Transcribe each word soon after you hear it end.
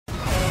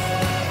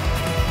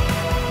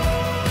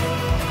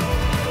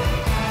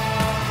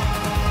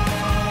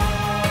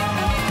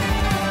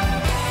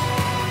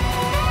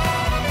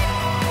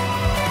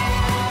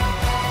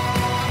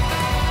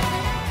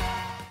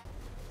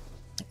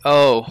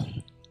Oh,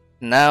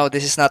 now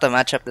this is not a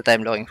matchup that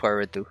I'm looking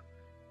forward to.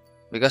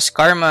 Because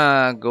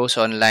Karma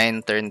goes online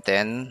turn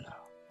 10.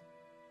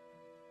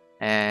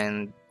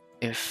 And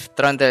if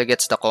Trundle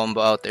gets the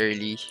combo out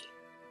early,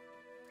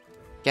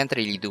 can't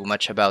really do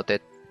much about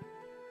it.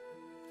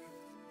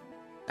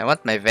 I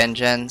want my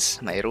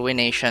vengeance, my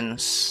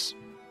ruinations.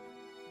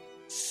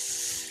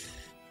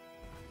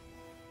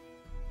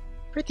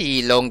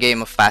 Pretty long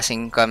game of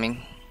passing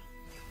coming.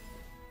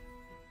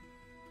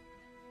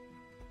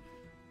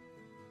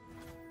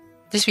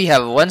 At least we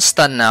have 1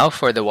 stun now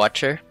for the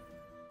Watcher.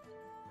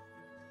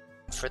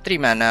 For 3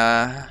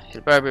 mana,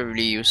 he'll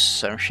probably use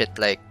some shit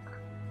like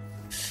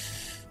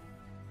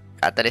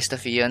Catalyst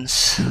of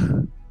Eons.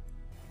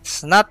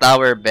 It's not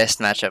our best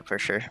matchup for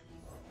sure.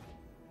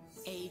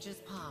 Ages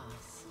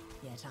pass,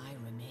 yet I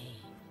remain.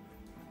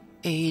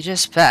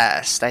 Ages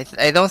passed.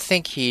 I don't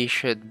think he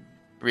should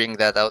bring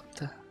that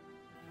out.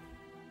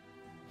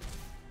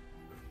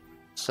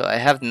 So I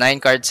have 9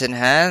 cards in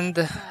hand.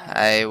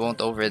 I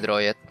won't overdraw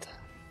yet.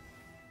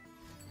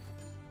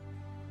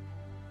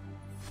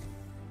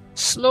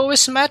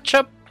 Slowest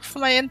matchup of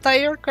my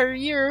entire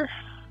career.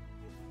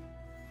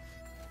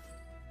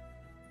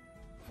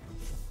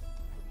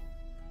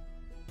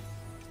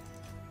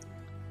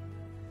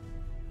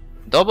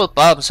 Double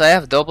pop, so I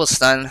have double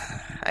stun.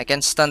 I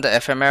can stun the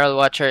Ephemeral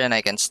Watcher and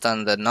I can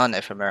stun the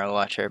non-Ephemeral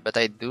Watcher, but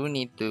I do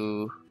need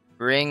to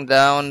bring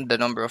down the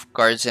number of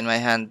cards in my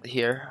hand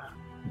here.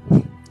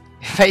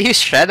 If I use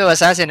Shadow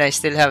Assassin, I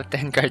still have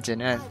 10 cards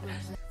in hand.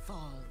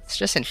 Let's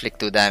just inflict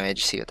 2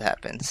 damage, see what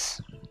happens.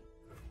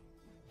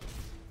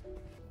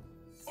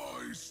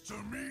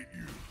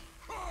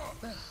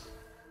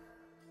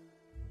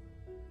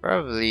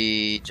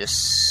 Probably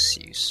just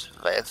use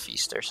Vile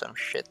Feast or some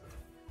shit.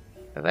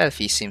 Vile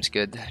Feast seems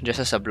good, just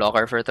as a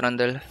blocker for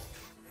Trundle.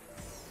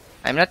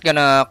 I'm not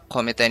gonna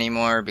commit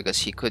anymore because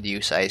he could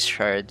use Ice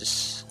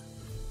Shards.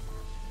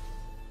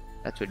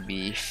 That would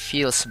be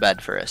feels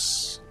bad for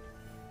us.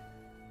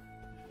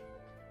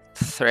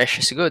 Thresh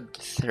is good.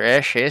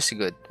 Thresh is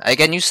good. I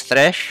can use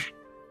Thresh,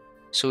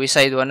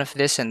 suicide one of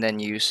this, and then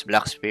use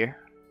Black Spear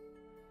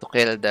to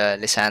kill the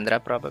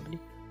Lissandra probably.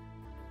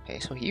 Okay,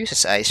 so he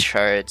uses Ice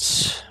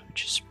Shards,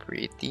 which is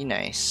pretty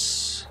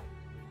nice.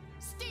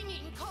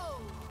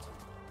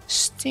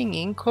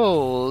 Stinging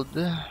Cold.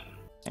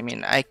 I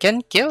mean, I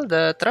can kill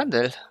the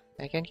Trundle.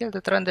 I can kill the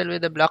Trundle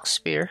with the Black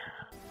Spear.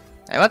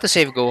 I want to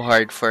save Go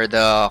Hard for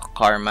the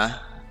Karma.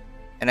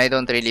 And I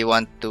don't really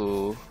want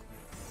to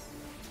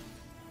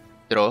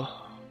draw.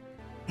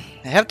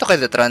 I have to kill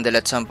the Trundle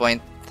at some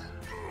point.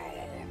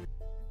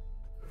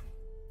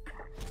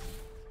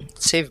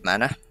 Save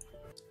mana.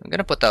 I'm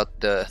gonna put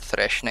out the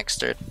Thresh next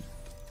turn.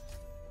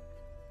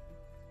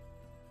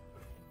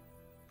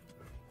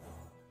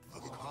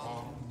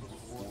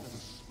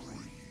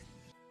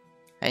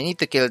 I need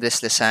to kill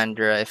this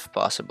Lissandra if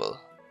possible.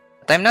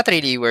 But I'm not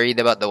really worried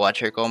about the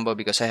Watcher combo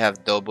because I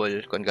have double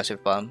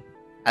Concussive Palm.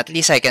 At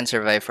least I can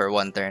survive for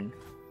 1 turn.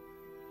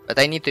 But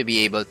I need to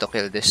be able to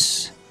kill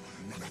this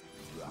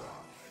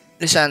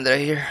Lissandra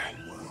here.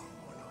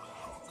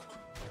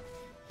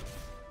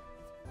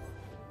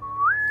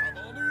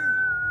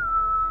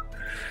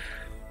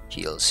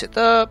 Heals it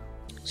up.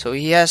 So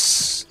he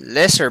has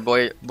lesser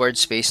board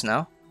space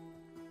now.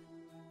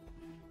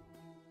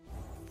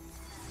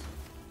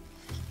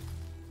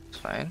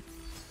 Fine.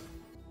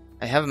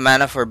 I have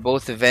mana for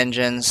both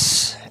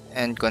Vengeance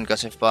and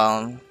Concussive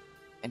Palm,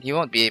 and he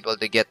won't be able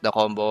to get the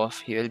combo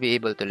off. He will be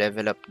able to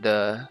level up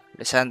the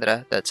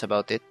Lissandra. That's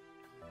about it.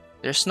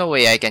 There's no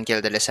way I can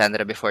kill the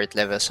Lissandra before it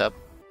levels up.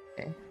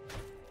 Okay.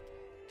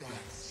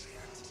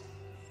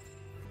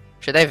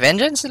 Should I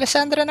Vengeance the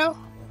Lissandra now?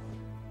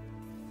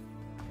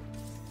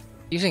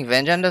 Using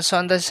Vengeance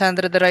on the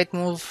Lissandra the right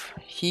move?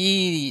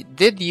 He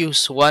did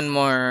use one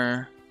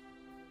more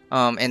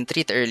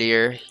Entreat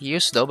earlier. He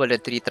used double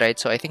Entreat, right?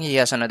 So I think he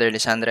has another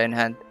Lissandra in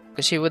hand.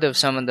 Because he would have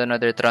summoned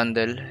another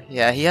Trundle.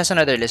 Yeah, he has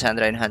another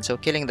Lissandra in hand. So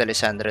killing the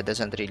Lissandra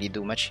doesn't really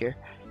do much here.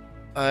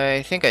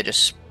 I think I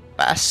just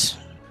pass.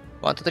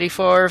 1, 2, 3,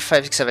 4,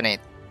 5, 6, 7, 8.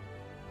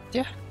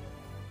 Yeah.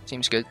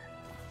 Seems good.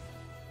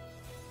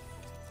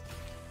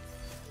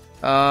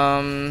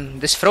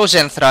 This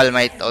Frozen Thrall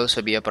might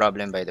also be a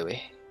problem, by the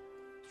way.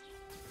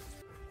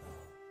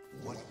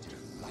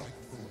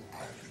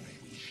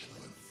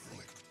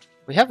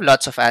 We have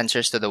lots of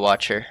answers to the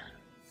Watcher.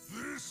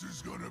 This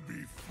is gonna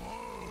be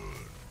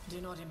fun. Do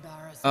not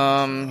embarrass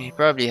He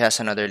probably has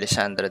another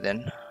Lissandra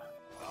then.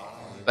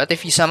 But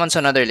if he summons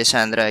another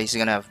Lissandra, he's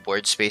gonna have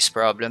board space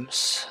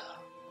problems.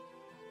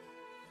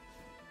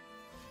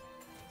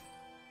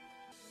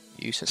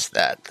 Uses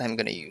that. I'm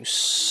gonna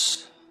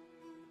use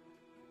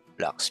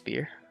Black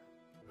Spear.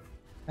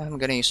 I'm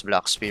gonna use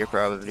Black Spear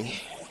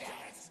probably.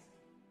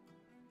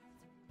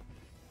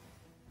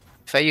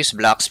 If I use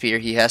Black Spear,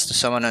 he has to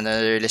summon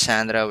another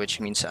Lissandra, which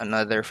means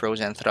another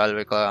Frozen Thrall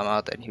will come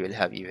out and he will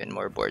have even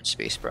more board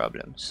space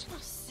problems.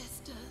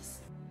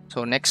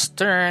 So next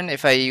turn,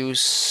 if I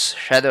use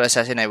Shadow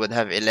Assassin, I would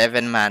have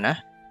 11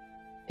 mana.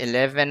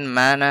 11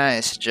 mana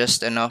is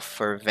just enough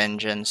for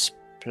Vengeance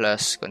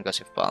plus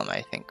Concussive Palm,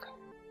 I think.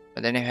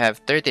 But then if I have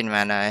 13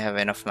 mana, I have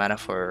enough mana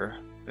for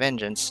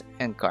Vengeance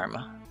and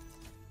Karma.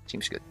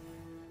 Seems good.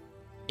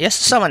 He has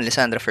to summon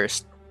Lissandra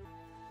first.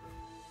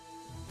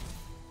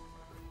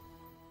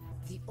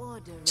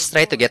 Let's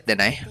try to get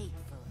Deny.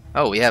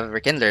 Oh, we have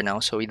Rekindler now,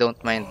 so we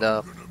don't mind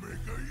the...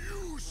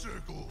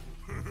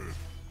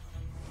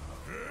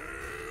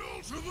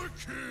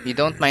 We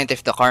don't mind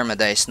if the Karma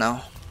dies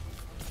now.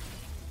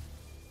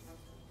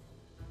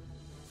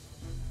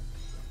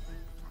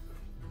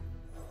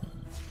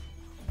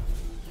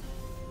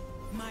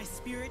 My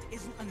spirit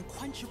is an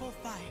unquenchable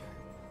fire.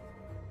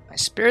 My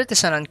spirit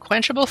is an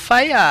unquenchable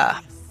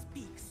fire!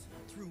 Speaks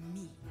through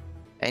me.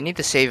 I need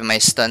to save my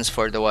stuns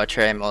for the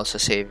Watcher. I'm also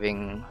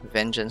saving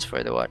Vengeance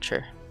for the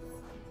Watcher.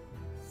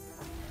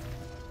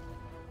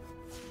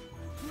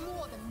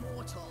 More than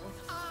mortal,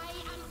 I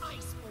am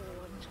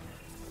Iceborn.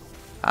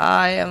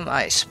 I am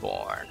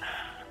Iceborn.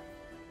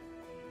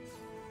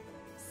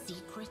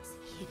 Secrets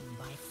hidden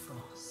by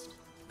frost.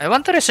 I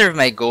want to reserve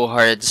my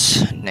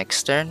go-hards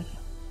next turn.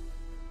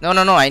 No,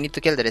 I need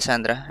to kill the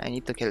Lissandra. I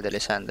need to kill the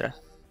Lissandra.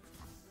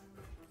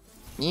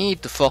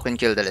 Need to fucking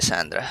kill the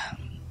Lissandra.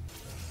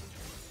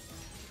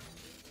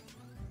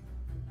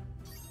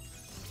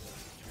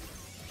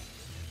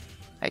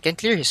 I can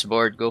clear his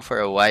board, go for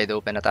a wide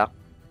open attack.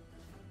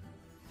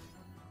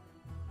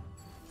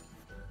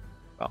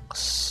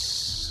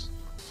 Rocks.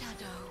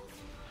 Shadow.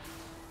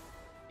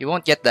 You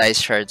won't get the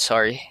Ice Shard,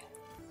 sorry.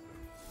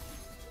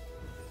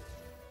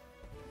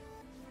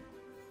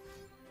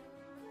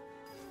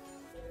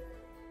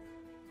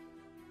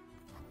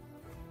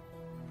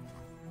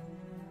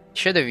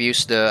 Should have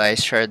used the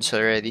Ice Shards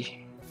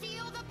already.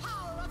 Feel the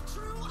power of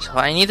true. So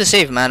I need to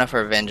save mana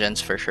for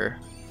Vengeance for sure.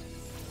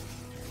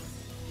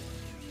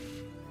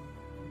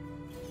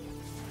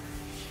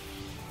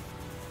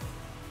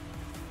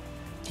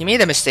 He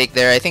made a mistake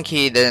there. I think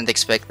he didn't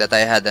expect that I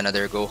had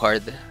another go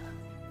hard.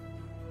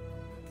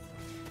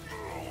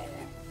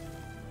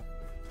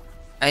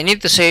 I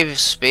need to save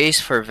space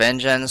for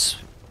Vengeance.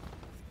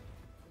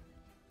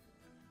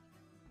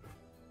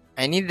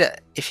 I need the...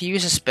 If he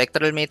uses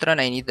Spectral Matron,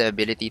 I need the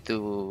ability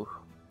to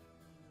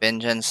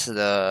Vengeance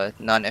the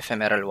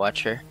non-ephemeral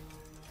Watcher.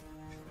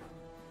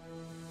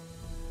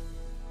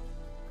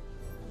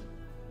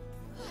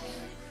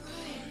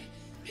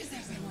 Is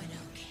everyone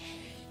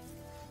okay?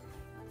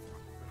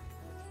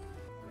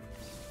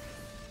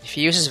 If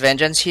he uses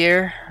Vengeance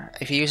here,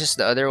 if he uses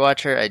the other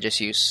Watcher, I just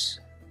use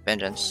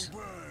Vengeance.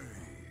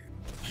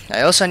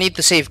 I also need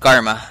to save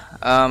Karma.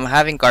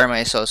 Having Karma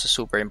is also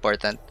super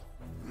important.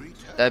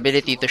 The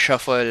ability to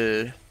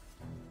shuffle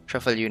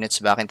units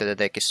back into the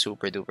deck is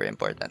super duper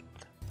important.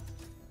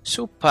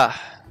 Super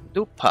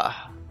duper.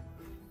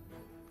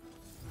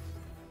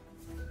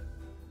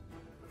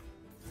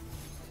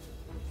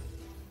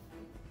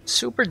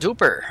 Super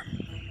duper.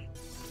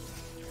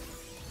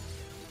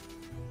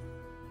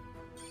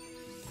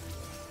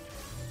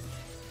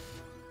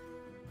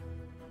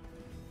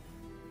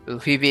 Will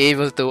we be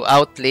able to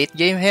out late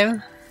game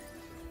him?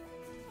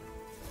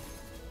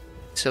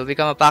 This will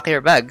become a pack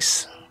your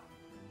bags.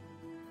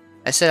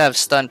 I still have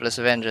stun plus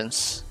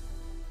vengeance.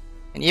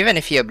 And even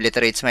if he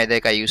obliterates my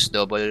deck, I use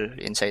double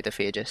Insight of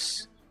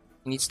Ages.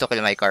 He needs to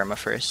kill my Karma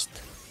first.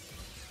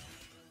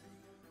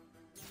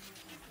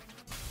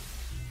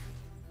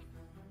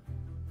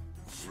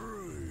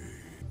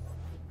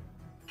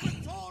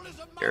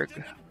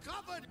 Bjerg.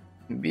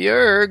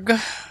 Bjerg.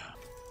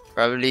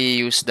 Probably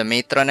use the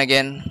Matron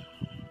again.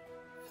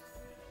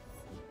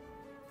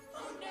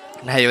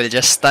 And I will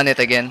just stun it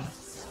again.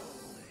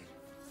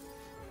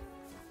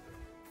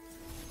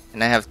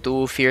 And I have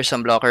two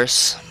fearsome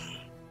blockers.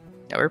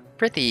 Yeah,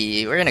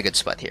 we're in a good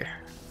spot here.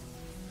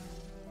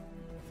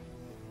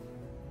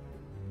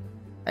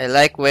 I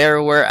like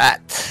where we're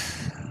at.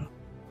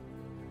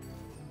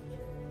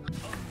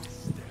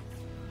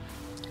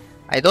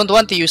 I don't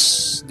want to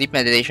use Deep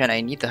Meditation.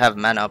 I need to have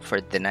mana up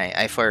for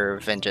for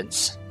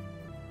Vengeance.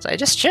 So I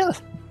just chill.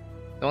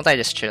 Don't I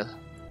just chill?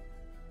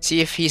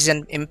 See if he's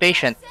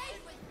impatient.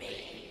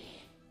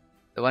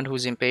 The one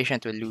who's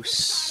impatient will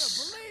lose.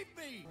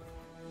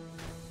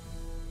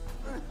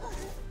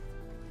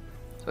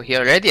 So he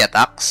already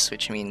attacks,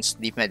 which means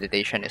Deep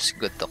Meditation is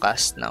good to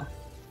cast now.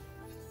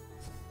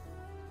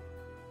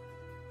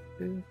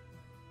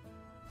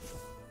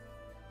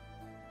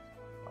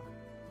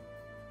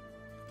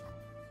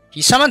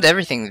 He summoned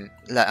everything.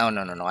 Oh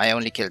no, I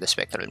only killed the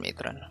Spectral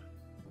Matron.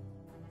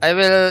 I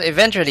will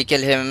eventually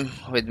kill him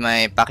with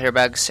my Pack Your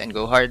Bags and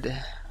go hard.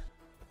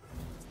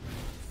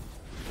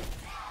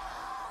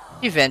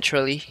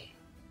 Eventually.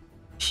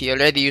 He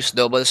already used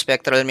double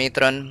Spectral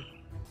Matron.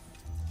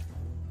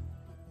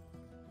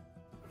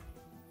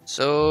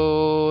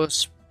 So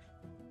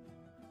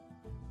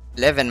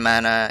 11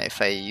 mana.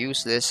 If I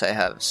use this, I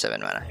have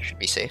 7 mana. Should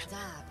be safe.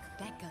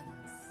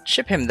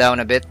 Chip him down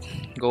a bit.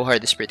 Go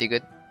hard is pretty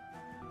good.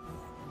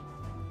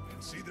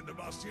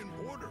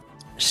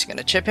 Just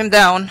gonna chip him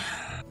down.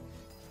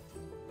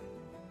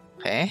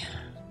 Okay.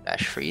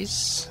 Dash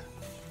freeze.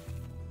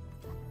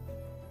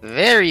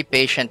 Very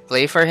patient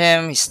play for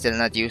him. He's still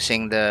not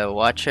using the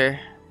Watcher.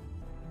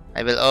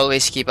 I will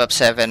always keep up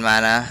 7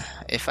 mana.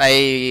 If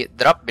I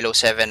drop below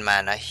 7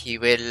 mana, he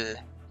will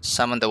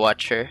summon the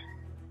Watcher.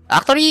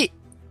 Actually,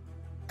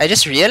 I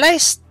just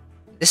realized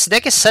this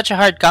deck is such a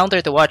hard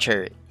counter to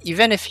Watcher.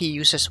 Even if he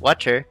uses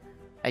Watcher,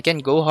 I can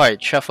go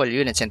hard, shuffle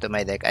units into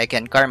my deck. I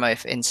can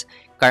Karma's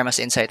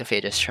Insight of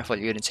Ages, shuffle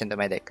units into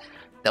my deck.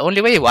 The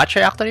only way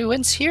Watcher actually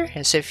wins here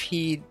is if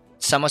he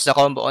summons the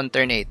combo on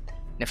turn 8.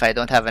 And if I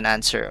don't have an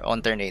answer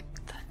on turn 8.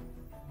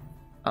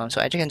 So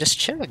I can just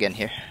chill again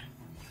here.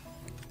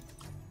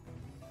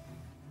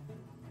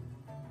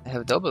 I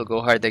have double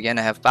go hard again.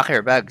 I have pack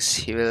your bags.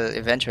 He will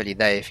eventually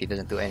die if he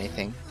doesn't do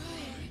anything.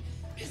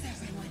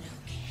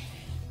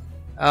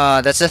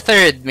 That's the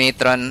third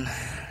Matron.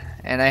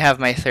 And I have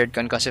my third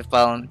concussive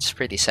palm. It's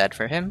pretty sad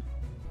for him.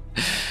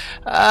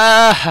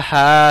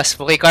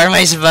 Spooky Karma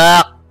is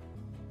back.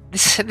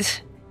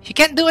 He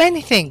can't do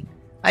anything.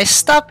 I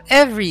stop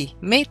every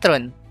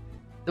Matron.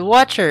 The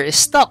Watcher is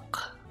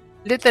stuck.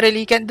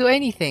 Literally can't do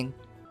anything.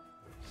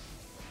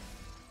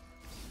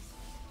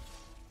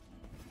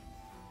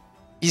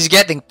 He's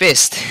getting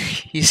pissed.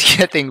 He's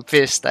getting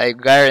pissed. I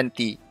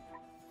guarantee.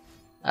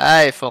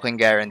 I fucking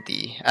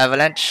guarantee.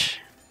 Avalanche.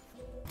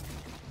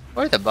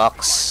 Or the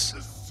box.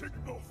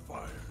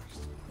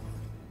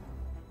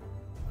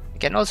 You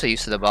can also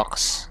use the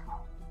box.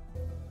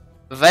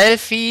 Vile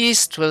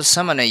Feast will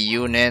summon a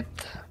unit.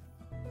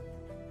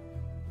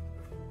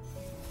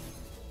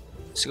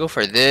 Let's go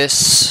for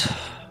this.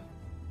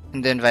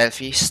 And then Vile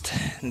Feast.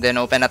 And then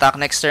open attack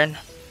next turn.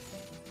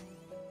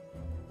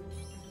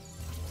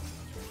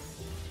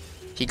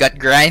 He got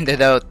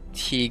grinded out.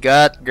 He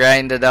got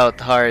grinded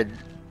out hard.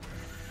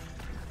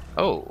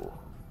 Oh.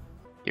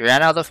 He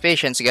ran out of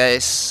patience,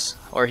 guys.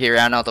 Or he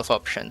ran out of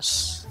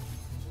options.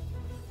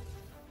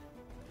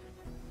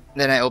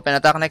 Then I open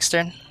attack next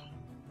turn.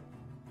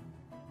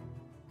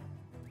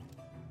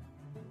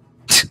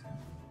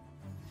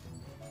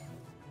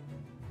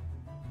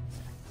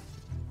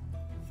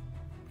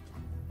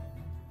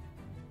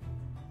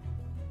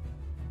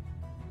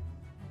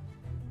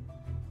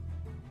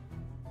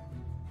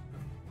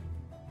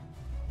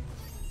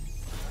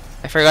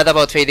 I forgot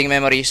about Fading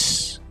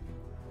Memories.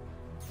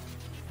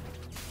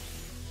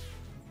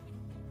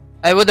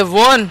 I would have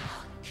won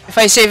if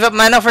I save up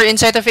mana for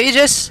Insight of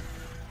Ages.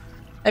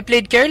 I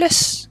played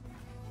careless.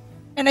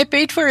 And I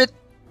paid for it.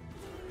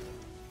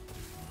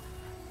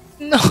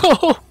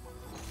 No!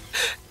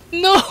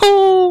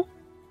 No!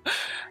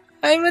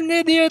 I'm an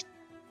idiot.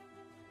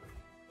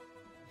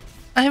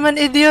 I'm an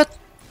idiot.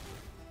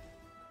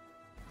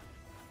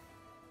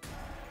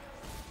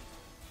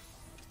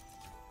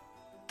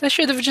 I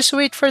should have just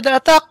waited for the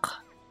attack.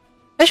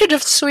 I should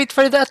have just waited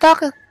for the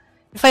attack.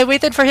 If I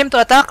waited for him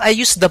to attack, I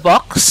used the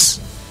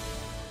box.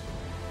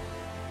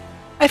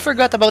 I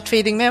forgot about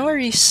Fading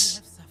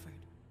Memories.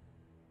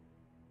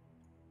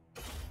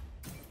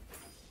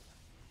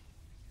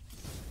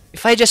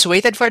 If I just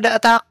waited for the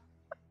attack,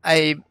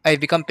 I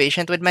become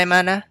patient with my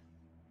mana.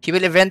 He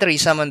will eventually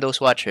summon those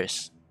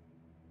Watchers.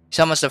 He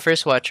summons the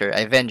first Watcher,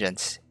 I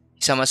Vengeance.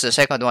 He summons the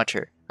second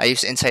Watcher, I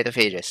use Insight of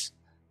Ages.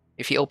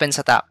 If he opens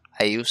attack,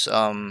 I use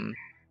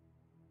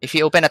if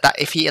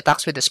he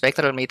attacks with the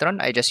Spectral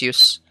Matron, I just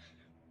use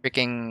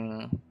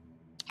freaking,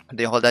 what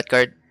do you call that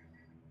card?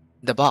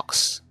 The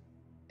box.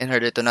 In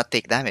order to not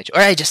take damage.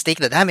 Or I just take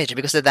the damage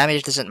because the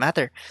damage doesn't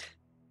matter.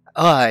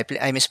 Oh, I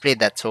misplayed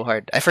that so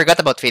hard. I forgot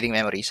about Fading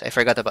Memories. I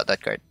forgot about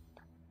that card.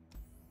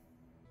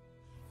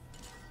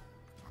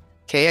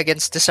 Okay,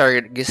 against this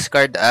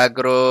card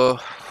aggro.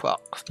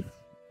 Fuck.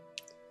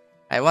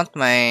 I want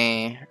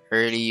my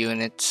early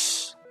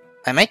units.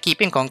 Am I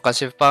keeping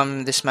Concussive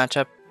Palm this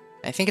matchup?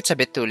 I think it's a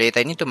bit too late.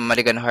 I need to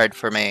mulligan hard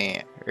for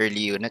my early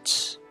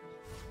units.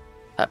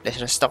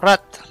 Hapless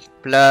Aristocrat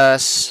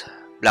plus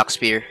Black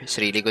Spear is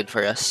really good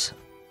for us.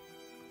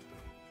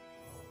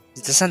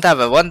 It doesn't have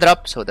a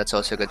 1-drop, so that's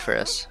also good for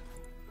us.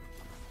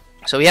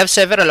 So we have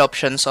several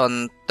options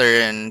on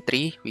turn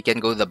 3. We can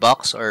go the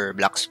box or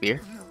Black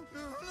Spear.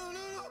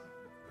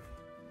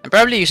 I'm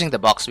probably using the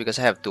box because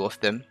I have 2 of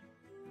them.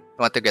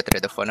 I want to get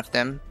rid of one of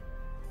them.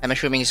 I'm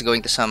assuming he's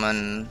going to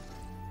summon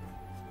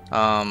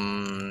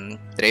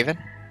Draven.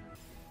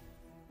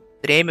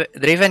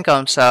 Draven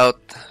comes out,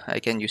 I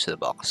can use the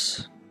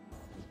box.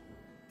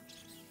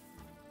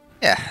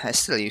 Yeah, I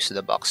still use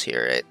the box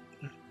here, right?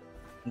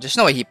 There's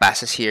no way he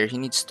passes here. He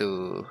needs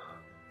to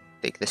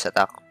take this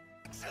attack.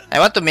 I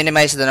want to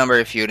minimize the number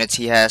of units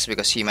he has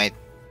because he might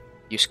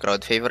use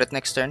Crowd Favorite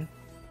next turn.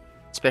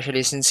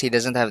 Especially since he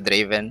doesn't have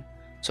Draven.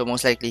 So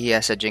most likely he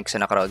has a Jinx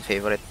and a Crowd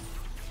Favorite.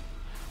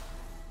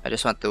 I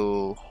just want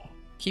to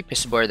keep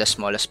his board as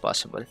small as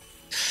possible.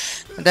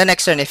 And then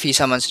next turn, if he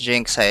summons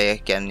Jinx, I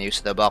can use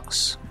the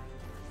box.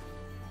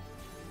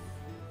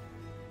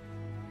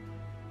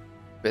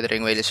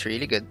 Withering Wail is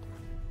really good.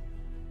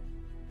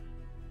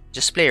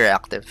 Just play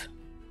reactive.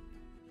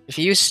 If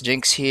you use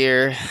Jinx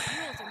here,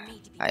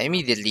 I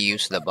immediately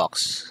use the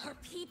box.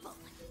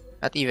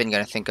 Not even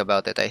gonna think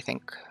about it, I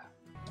think.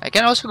 I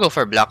can also go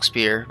for Black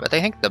Spear, but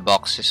I think the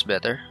box is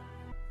better.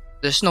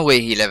 There's no way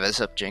he levels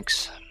up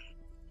Jinx.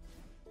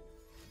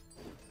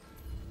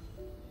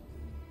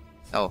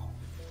 Oh.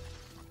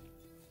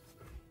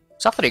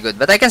 It's actually good,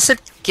 but I can still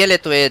kill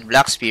it with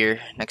Black Spear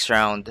next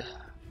round.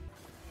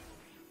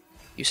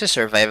 Uses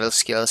survival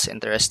skills,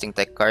 interesting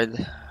tech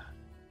card.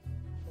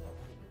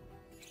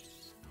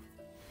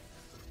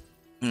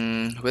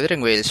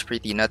 Withering Wail is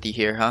pretty nutty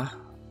here, huh?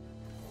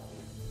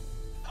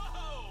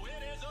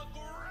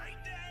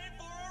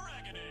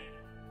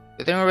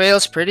 Withering Wail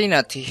is pretty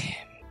nutty.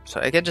 So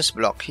I can just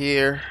block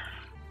here.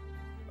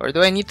 Or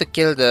do I need to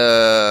kill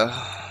the...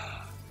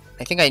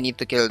 I think I need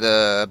to kill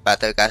the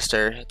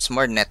Battlecaster. It's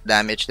more net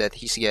damage that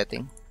he's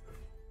getting.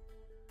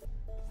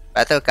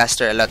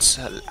 Battlecaster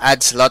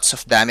adds lots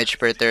of damage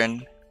per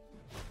turn.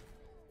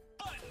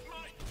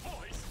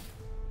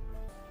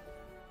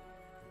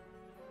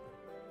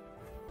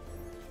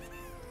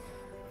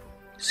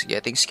 It's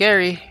getting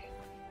scary.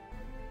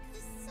 The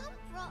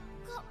sunrock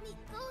got me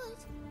good.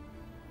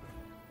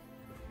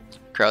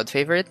 Crowd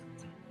favorite?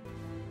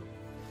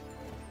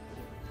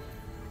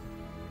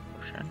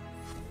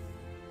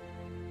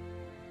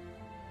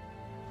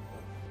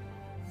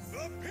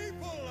 The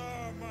people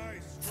are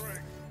my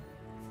strength.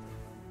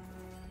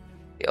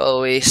 They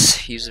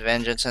always use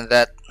vengeance on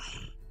that.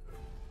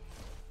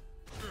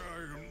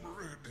 I'm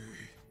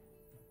ready.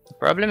 The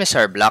problem is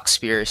our Black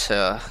Spear is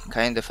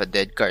kind of a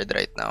dead card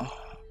right now.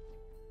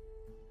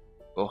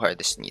 Go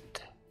Hard is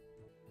neat.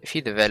 If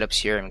he develops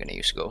here, I'm gonna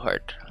use Go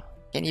Hard.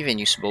 Can even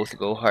use both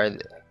Go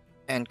Hard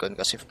and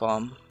Concussive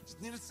Palm. Just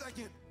need a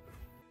second.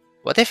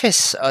 What if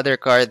his other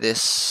card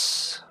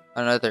is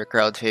another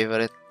crowd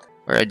favorite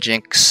or a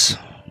Jinx?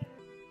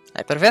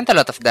 I prevent a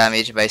lot of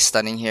damage by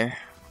stunning here,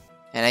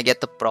 and I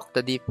get to proc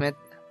the deep mid.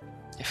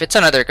 If it's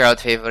another crowd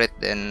favorite,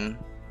 then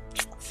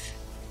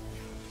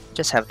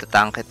just have to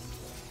tank it.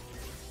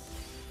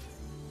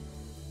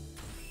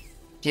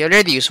 He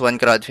already used one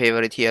crowd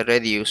favorite, he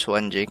already used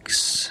one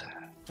Jinx.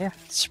 Yeah,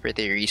 it's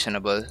pretty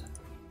reasonable.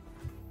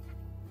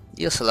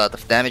 Deals a lot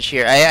of damage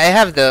here. I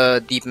have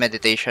the Deep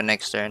Meditation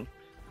next turn.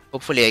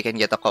 Hopefully I can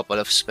get a couple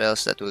of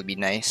spells that will be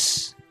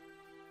nice.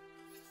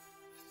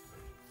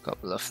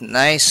 Couple of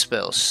nice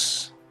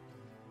spells.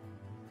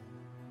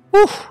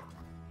 Whew!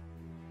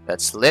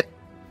 That's lit.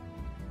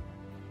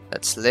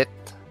 That's lit.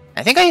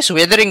 I think I use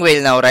Withering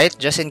Wail now, right?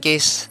 Just in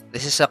case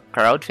this is a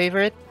crowd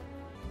favorite.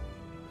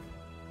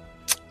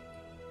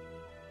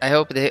 I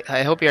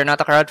hope you're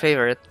not a crowd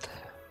favorite.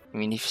 I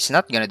mean, if he's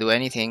not gonna do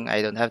anything,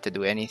 I don't have to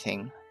do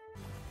anything.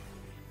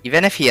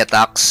 Even if he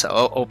attacks,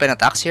 open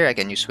attacks here, I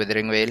can use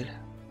Withering Wail.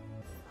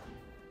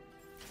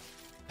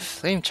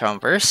 Flame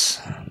Chompers.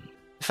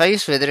 If I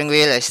use Withering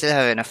Wail, I still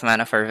have enough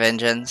mana for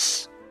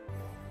Vengeance.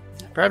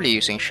 Probably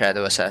using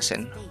Shadow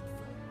Assassin.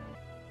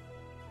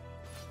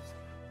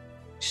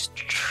 Just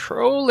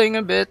trolling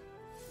a bit.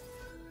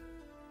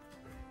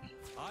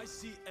 I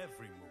see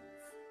every move.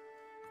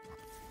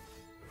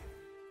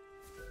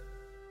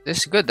 This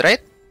is good,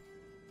 right?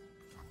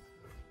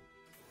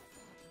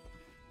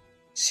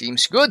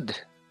 Seems good.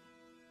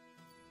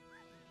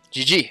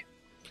 GG.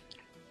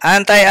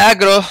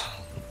 Anti-aggro.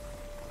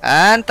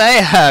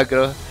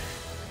 Anti-aggro.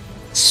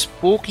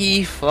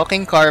 Spooky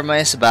fucking Karma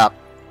is back.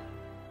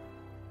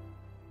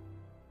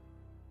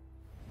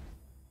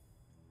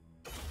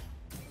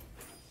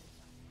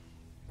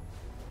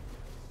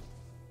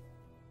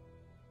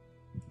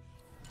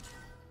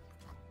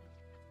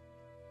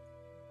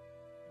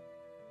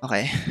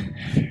 Okay.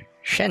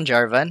 Shen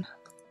Jarvan.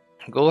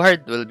 Go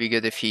Hard will be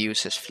good if he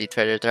uses Fleet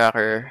Feather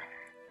Tracker.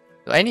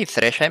 Do I need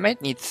Thresh? I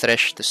might need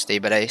Thresh to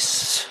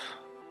stabilize.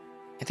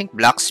 I think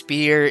Black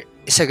Spear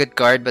is a good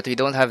card, but we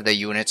don't have the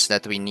units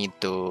that we need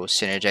to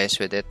synergize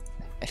with it.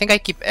 I think I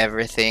keep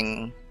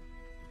everything.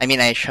 I mean,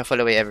 I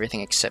shuffle away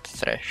everything except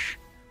Thresh.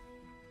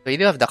 So we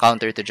do have the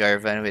counter to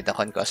Jarvan with the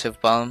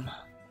Concussive Palm.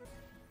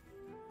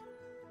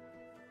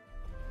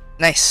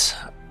 Nice.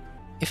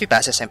 If he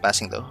passes, I'm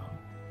passing though.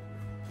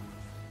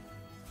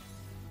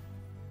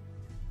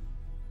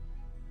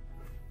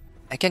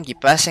 I can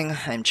keep passing,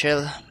 I'm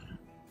chill.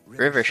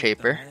 River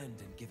Shaper.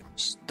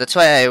 That's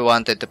why I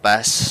wanted to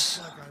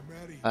pass.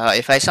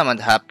 If I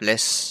summoned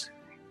Hapless,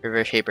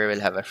 River Shaper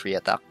will have a free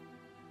attack.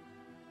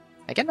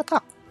 I can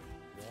attack.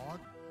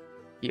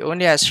 He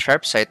only has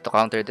Sharp Sight to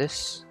counter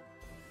this.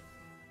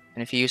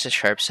 And if he uses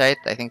Sharp Sight,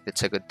 I think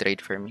that's a good trade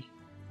for me.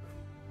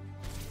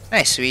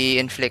 Nice, we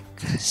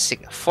inflict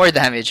 4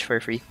 damage for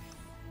free.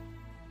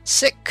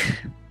 Sick!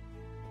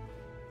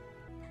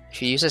 If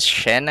he uses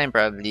Shen, I'm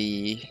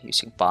probably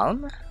using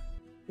Palm.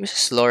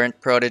 Uses Laurent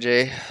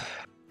Protege,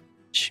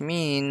 which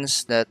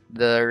means that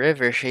the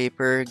River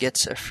Shaper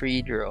gets a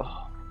free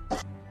draw.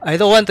 I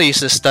don't want to use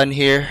the stun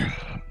here.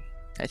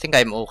 I think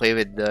I'm okay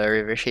with the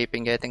River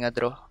Shaping getting a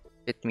draw.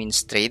 It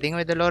means trading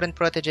with the Laurent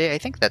Protege. I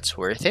think that's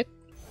worth it.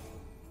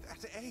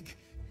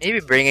 Maybe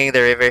bringing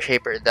the River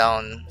Shaper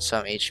down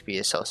some HP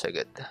is also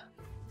good.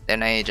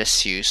 Then I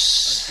just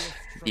use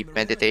Deep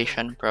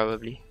Meditation,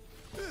 probably.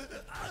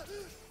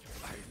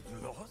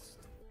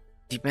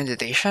 Deep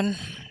Meditation?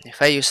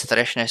 If I use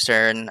Thresh next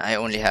turn, I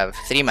only have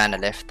 3 mana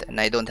left,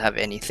 and I don't have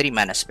any 3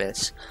 mana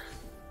spells.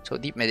 So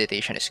Deep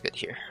Meditation is good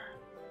here.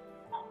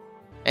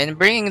 And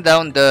bringing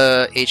down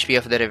the HP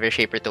of the River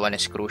Shaper to 1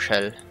 is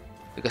crucial,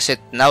 because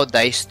it now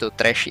dies to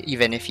Thresh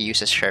even if he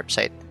uses Sharp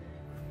Sight.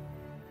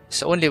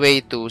 So the only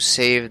way to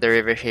save the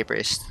River Shaper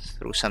is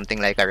through something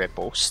like a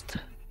Riposte.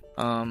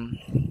 Yeah,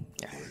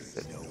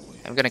 good.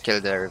 I'm gonna kill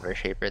the River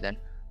Shaper then.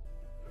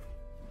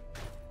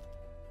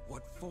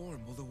 What form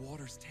will the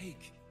waters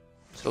take?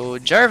 So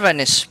Jarvan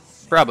is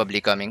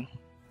probably coming.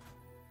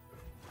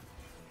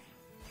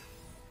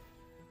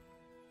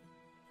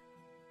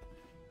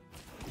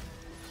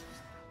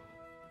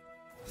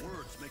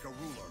 Words make a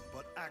ruler,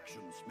 but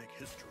actions make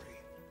history.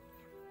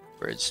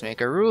 Words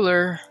make a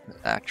ruler,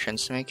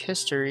 actions make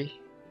history.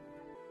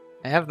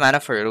 I have mana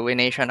for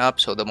Ruination up,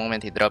 so the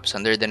moment he drops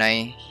under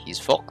Deny, he's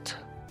fucked.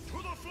 To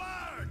the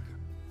flag!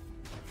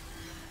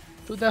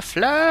 To the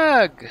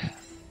flag!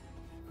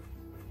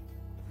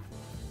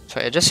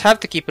 So I just have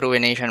to keep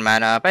Ruination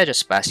mana up. I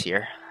just pass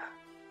here.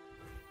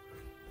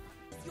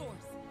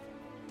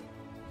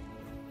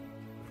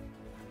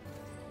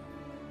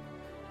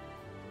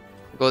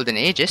 Golden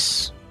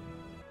Aegis.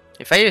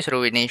 If I use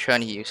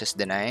Ruination, he uses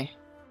Deny.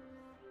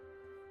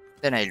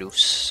 Then I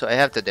lose, so I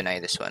have to deny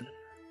this one.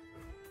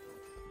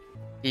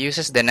 If he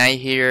uses Deny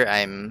here,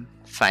 I'm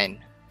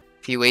fine.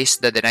 If he wastes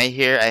the Deny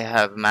here, I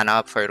have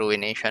mana up for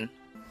Ruination.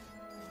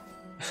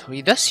 So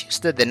he does use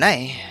the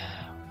Deny.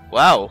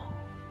 Wow.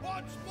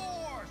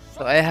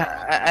 So I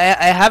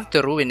have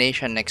to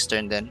Ruination next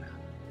turn then.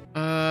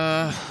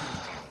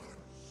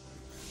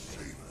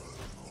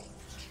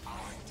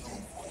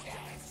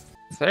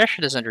 Thresh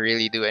doesn't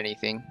really do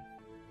anything.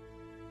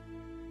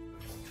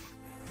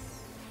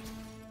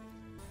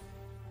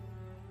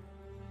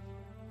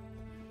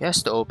 He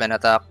has to open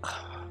attack.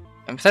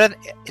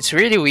 It's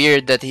really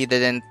weird that he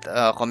didn't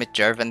commit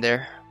Jarvan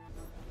there.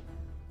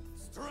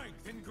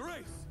 Strength and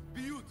grace,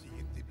 beauty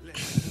in the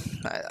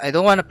blade. I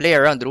don't want to play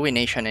around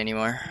Ruination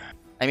anymore.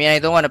 I mean, I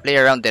don't want to play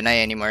around Deny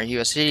anymore. He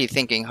was really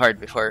thinking hard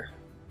before.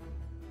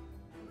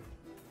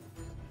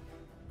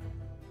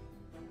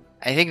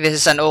 I think this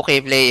is an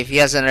okay play. If he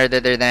has another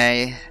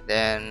Deny,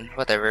 then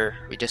whatever,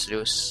 we just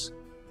lose.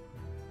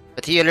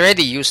 But he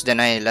already used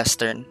Deny last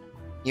turn.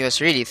 He was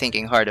really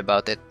thinking hard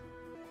about it.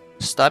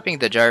 Stopping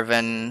the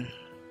Jarvan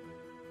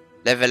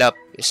level up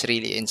is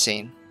really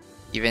insane,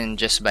 even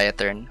just by a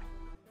turn.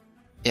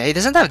 Yeah, he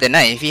doesn't have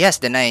Deny. If he has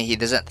Deny, he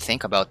doesn't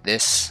think about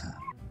this.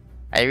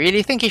 I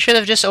really think he should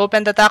have just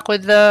opened attack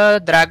with the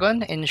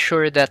Dragon,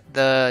 ensure that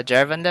the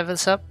Jarvan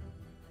levels up.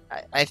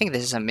 I think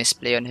this is a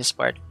misplay on his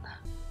part.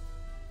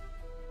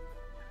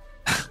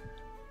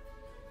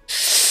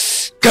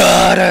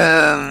 Got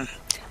him!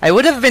 I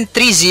would have been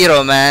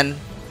 3-0, man.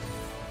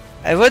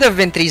 I would have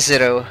been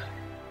 3-0.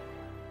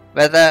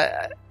 But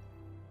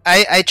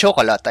I choke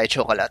a lot. I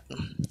choke a lot.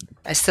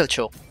 I still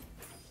choke.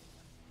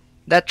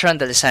 That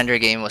Trundle Lysandra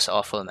game was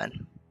awful,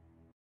 man.